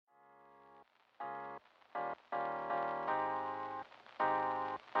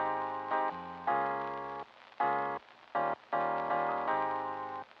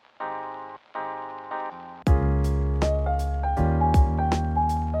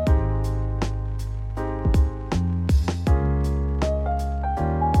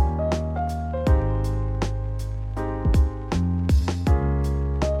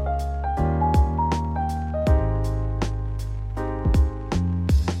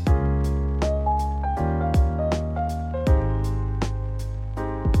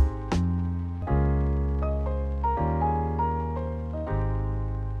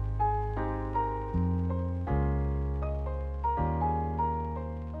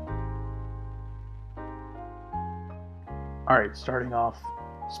Alright, starting off,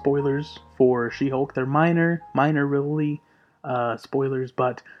 spoilers for She-Hulk. They're minor really spoilers,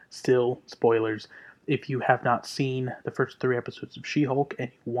 but still spoilers. If you have not seen the first 3 episodes of She-Hulk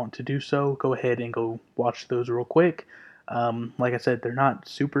and you want to do so, go ahead and go watch those real quick. Like I said, they're not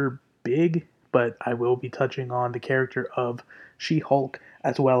super big, but I will be touching on the character of She-Hulk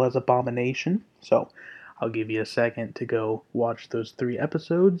as well as Abomination. So I'll give you a second to go watch those 3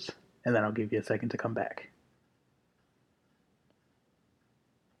 episodes, and then I'll give you a second to come back.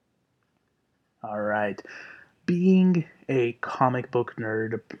 All right. Being a comic book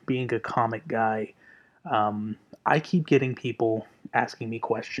nerd, being a comic guy, I keep getting people asking me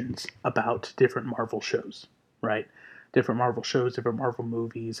questions about different Marvel shows, right? Different Marvel shows, different Marvel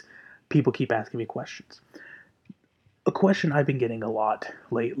movies. People keep asking me questions. A question I've been getting a lot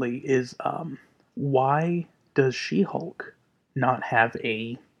lately is why does She Hulk not have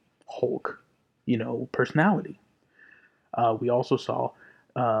a Hulk, personality? We also saw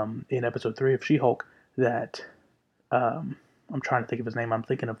in episode 3 of She Hulk that I'm trying to think of his name. I'm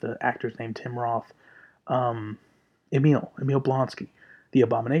thinking of the actor's name, Tim Roth. Um, Emil Blonsky, the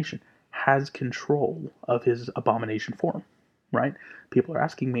Abomination, has control of his Abomination form, right? People are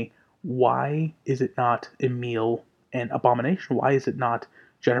asking me, why is it not Emil and Abomination? Why is it not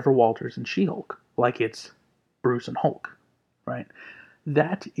Jennifer Walters and She-Hulk like it's Bruce and Hulk, right?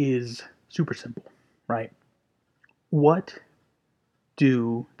 That is super simple, right? What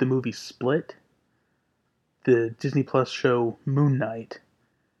do the movie Split, the Disney Plus show Moon Knight,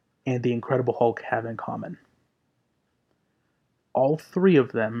 and the Incredible Hulk have in common? All 3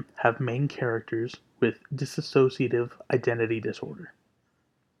 of them have main characters with dissociative identity disorder,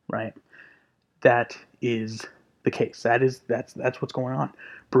 right? That is the case. That's what's going on.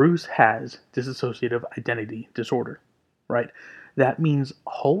 Bruce has dissociative identity disorder, right? That means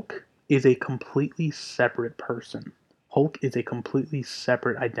Hulk is a completely separate person. Hulk is a completely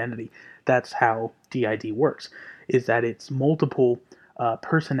separate identity. That's how DID works, is that it's multiple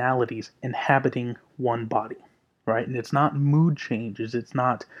personalities inhabiting one body, right? And it's not mood changes. It's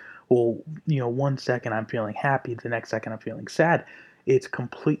not, well, 1 second I'm feeling happy, the next second I'm feeling sad. It's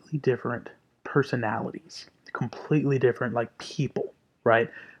completely different personalities, completely different, like, people, right?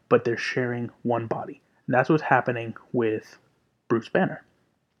 But they're sharing one body. And that's what's happening with Bruce Banner.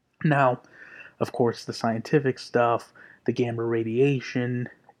 Now, of course, the scientific stuff, the gamma radiation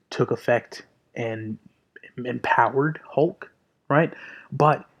took effect and empowered Hulk, right?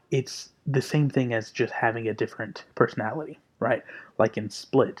 But it's the same thing as just having a different personality, right? Like in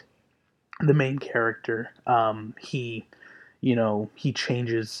Split, the main character, he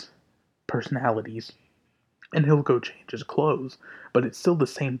changes personalities and he'll go change his clothes, but it's still the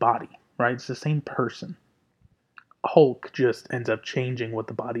same body, right? It's the same person. Hulk just ends up changing what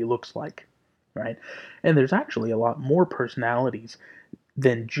the body looks like, right? And there's actually a lot more personalities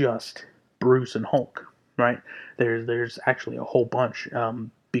than just Bruce and Hulk, right? There's actually a whole bunch,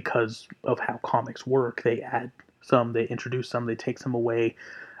 because of how comics work. They add some, they introduce some, they take some away.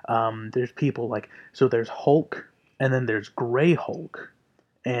 There's people like, so there's Hulk, and then there's Gray Hulk,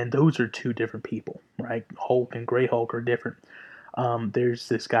 and those are 2 different people, right? Hulk and Gray Hulk are different. There's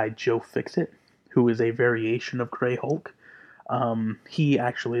this guy Joe Fixit, who is a variation of Gray Hulk. He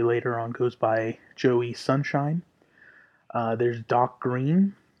actually later on goes by Joey Sunshine. There's Doc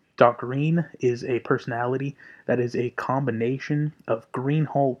Green. Doc Green is a personality that is a combination of Green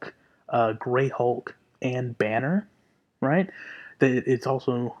Hulk, Gray Hulk, and Banner, right? It's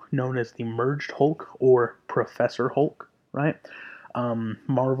also known as the Merged Hulk or Professor Hulk, right?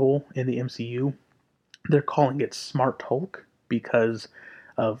 Marvel in the MCU, they're calling it Smart Hulk because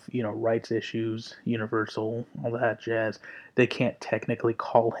of rights issues, Universal, all that jazz. They can't technically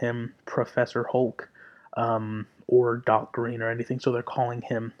call him Professor Hulk, or Doc Green or anything, so they're calling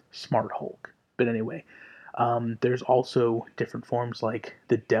him Smart Hulk. But anyway, there's also different forms like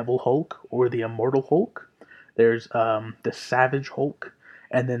the Devil Hulk or the Immortal Hulk. There's the Savage Hulk,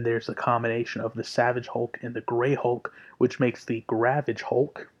 and then there's a combination of the Savage Hulk and the Gray Hulk, which makes the Gravage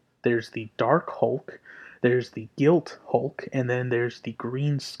Hulk. There's the Dark Hulk, there's the Guilt Hulk, and then there's the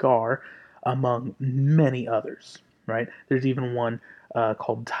Green Scar, among many others, right? There's even one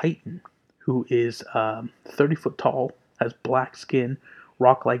called Titan, who is 30 foot tall, has black skin,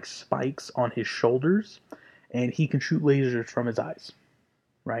 rock-like spikes on his shoulders, and he can shoot lasers from his eyes,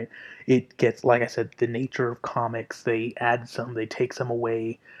 right? It gets, like I said, the nature of comics. They add some, they take some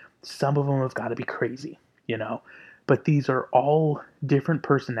away. Some of them have got to be crazy, But these are all different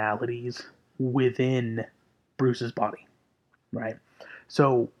personalities within Bruce's body, right?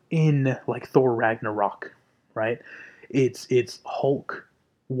 So in like Thor Ragnarok, right? It's Hulk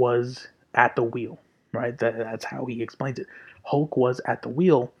was at the wheel, right? That's how he explains it. Hulk was at the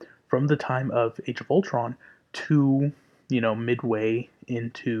wheel from the time of Age of Ultron to, midway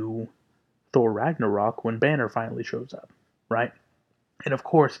into Thor Ragnarok when Banner finally shows up, right? And of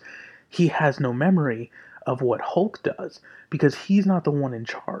course, he has no memory of what Hulk does because he's not the one in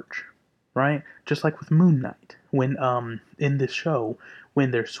charge, right? Just like with Moon Knight, when in this show,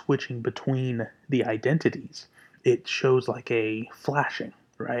 when they're switching between the identities, it shows like a flashing,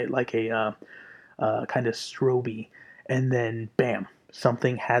 right? Like a kind of stroby, and then bam,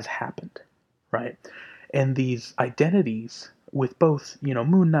 something has happened, right? And these identities with both,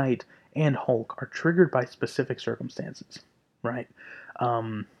 Moon Knight and Hulk are triggered by specific circumstances, right?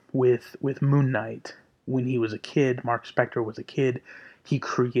 With Moon Knight, when he was a kid, Mark Spector was a kid, he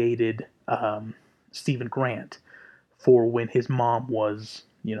created Stephen Grant for when his mom was,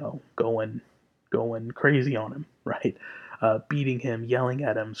 going crazy on him, right? Beating him, yelling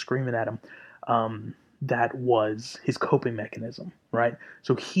at him, screaming at him. That was his coping mechanism, right?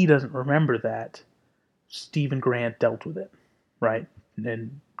 So he doesn't remember that. Stephen Grant dealt with it, right?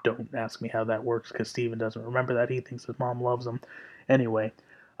 And don't ask me how that works because Stephen doesn't remember that. He thinks his mom loves him. Anyway,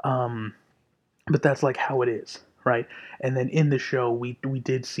 um, but that's like how it is, right? And then in the show, we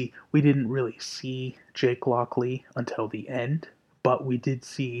didn't really see Jake Lockley until the end, but we did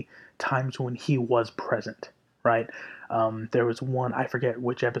see times when he was present, right? There was one, I forget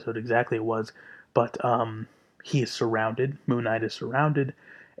which episode exactly it was, but he is surrounded. Moon Knight is surrounded,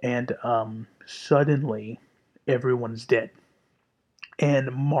 and suddenly everyone's dead.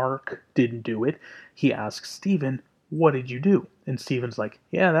 And Mark didn't do it. He asks Steven, "What did you do?" And Steven's like,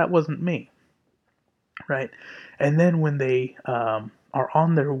 "Yeah, that wasn't me." Right? And then when they are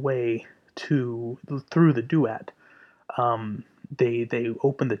on their way to through the duat, they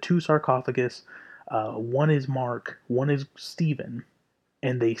open the two sarcophagus. One is Mark, one is Steven,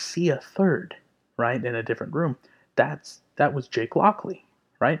 and they see a third, right, in a different room. That was Jake Lockley,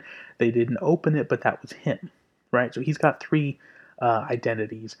 right? They didn't open it, but that was him, right? So he's got three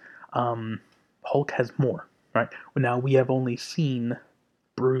identities. Hulk has more, right? Well, now we have only seen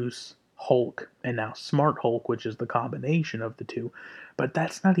Bruce, Hulk, and now Smart Hulk, which is the combination of the two. But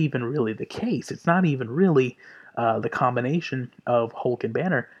that's not even really the case. It's not even really the combination of Hulk and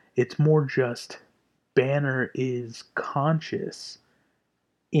Banner. It's more just Banner is conscious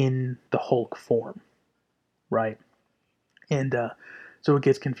in the Hulk form, right? And so it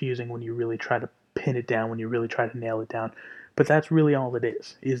gets confusing when you really try to pin it down, when you really try to nail it down. But that's really all it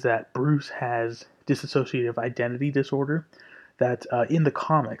is that Bruce has dissociative identity disorder that, in the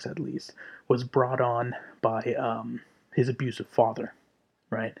comics at least, was brought on by his abusive father,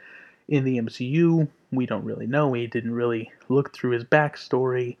 right? In the MCU, we don't really know. We didn't really look through his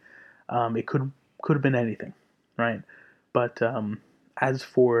backstory. It could have been anything, right? But as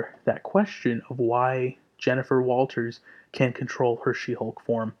for that question of why Jennifer Walters can control her She-Hulk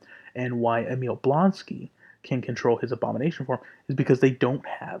form and why Emil Blonsky can control his Abomination form is because they don't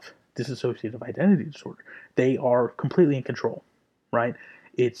have dissociative identity disorder. They are completely in control, right?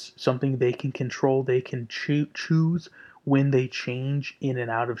 It's something they can control. They can choose when they change in and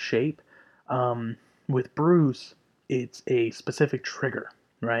out of shape. With Bruce, it's a specific trigger,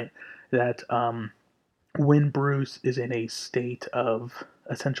 right? That when Bruce is in a state of,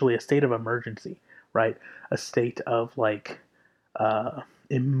 essentially a state of emergency, right? A state of like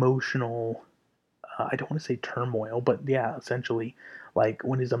emotional, I don't want to say turmoil, but yeah, essentially like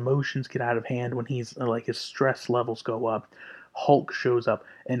when his emotions get out of hand, when he's like his stress levels go up, Hulk shows up,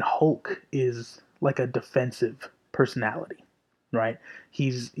 and Hulk is like a defensive personality, right?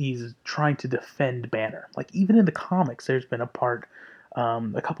 He's trying to defend Banner. Like even in the comics, there's been a part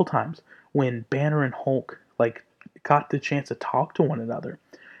a couple times when Banner and Hulk like got the chance to talk to one another,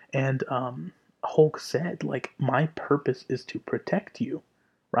 and Hulk said like, "My purpose is to protect you,"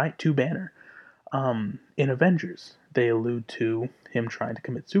 right? To Banner. In Avengers, they allude to him trying to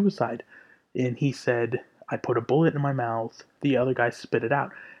commit suicide, and he said, "I put a bullet in my mouth." The other guy spit it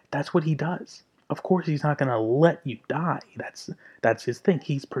out. That's what he does. Of course, he's not going to let you die. That's his thing.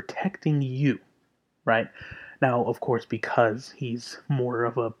 He's protecting you, right? Now, of course, because he's more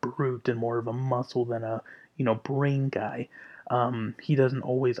of a brute and more of a muscle than a brain guy, he doesn't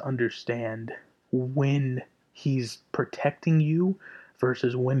always understand when he's protecting you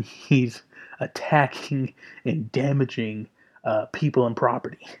versus when he's attacking and damaging people and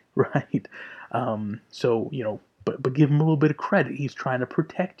property, right? So but give him a little bit of credit. He's trying to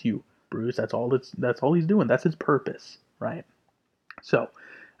protect you, Bruce. That's all he's doing. That's his purpose, right? So,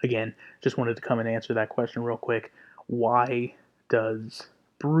 again, just wanted to come and answer that question real quick. Why does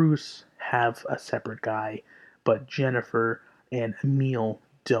Bruce have a separate guy, but Jennifer and Emil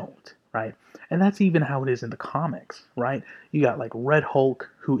don't? right? And that's even how it is in the comics, right? You got like Red Hulk,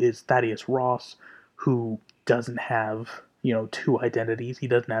 who is Thaddeus Ross, who doesn't have, two identities. He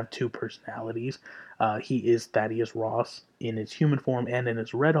doesn't have two personalities. He is Thaddeus Ross in his human form and in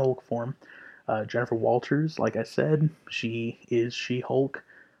his Red Hulk form. Jennifer Walters, like I said, she is She-Hulk.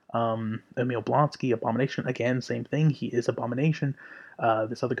 Emil Blonsky, Abomination, again, same thing. He is Abomination.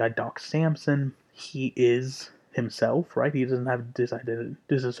 This other guy, Doc Samson, he is himself, right? He doesn't have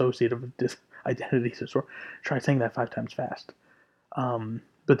disassociative identity disorder. Try saying that 5 times fast.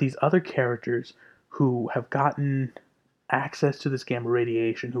 But these other characters who have gotten access to this gamma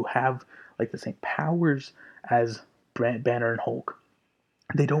radiation, who have like the same powers as Banner and Hulk,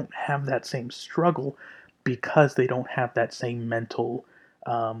 they don't have that same struggle because they don't have that same mental.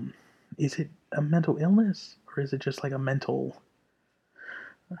 Is it a mental illness or is it just like a mental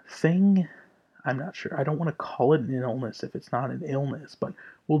thing? I'm not sure. I don't want to call it an illness if it's not an illness, but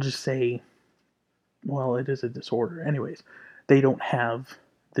we'll just say, well, it is a disorder. Anyways, they don't have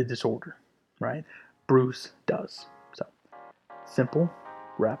the disorder, right? Bruce does. So, simple.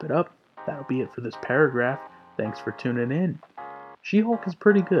 Wrap it up. That'll be it for this paragraph. Thanks for tuning in. She-Hulk is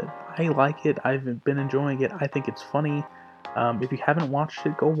pretty good. I like it. I've been enjoying it. I think it's funny. If you haven't watched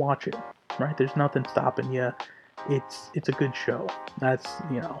it, go watch it. Right? There's nothing stopping you. It's a good show. That's,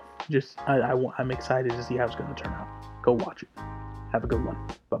 just I'm excited to see how it's going to turn out. Go watch it. Have a good one.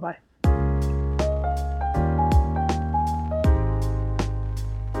 Bye bye.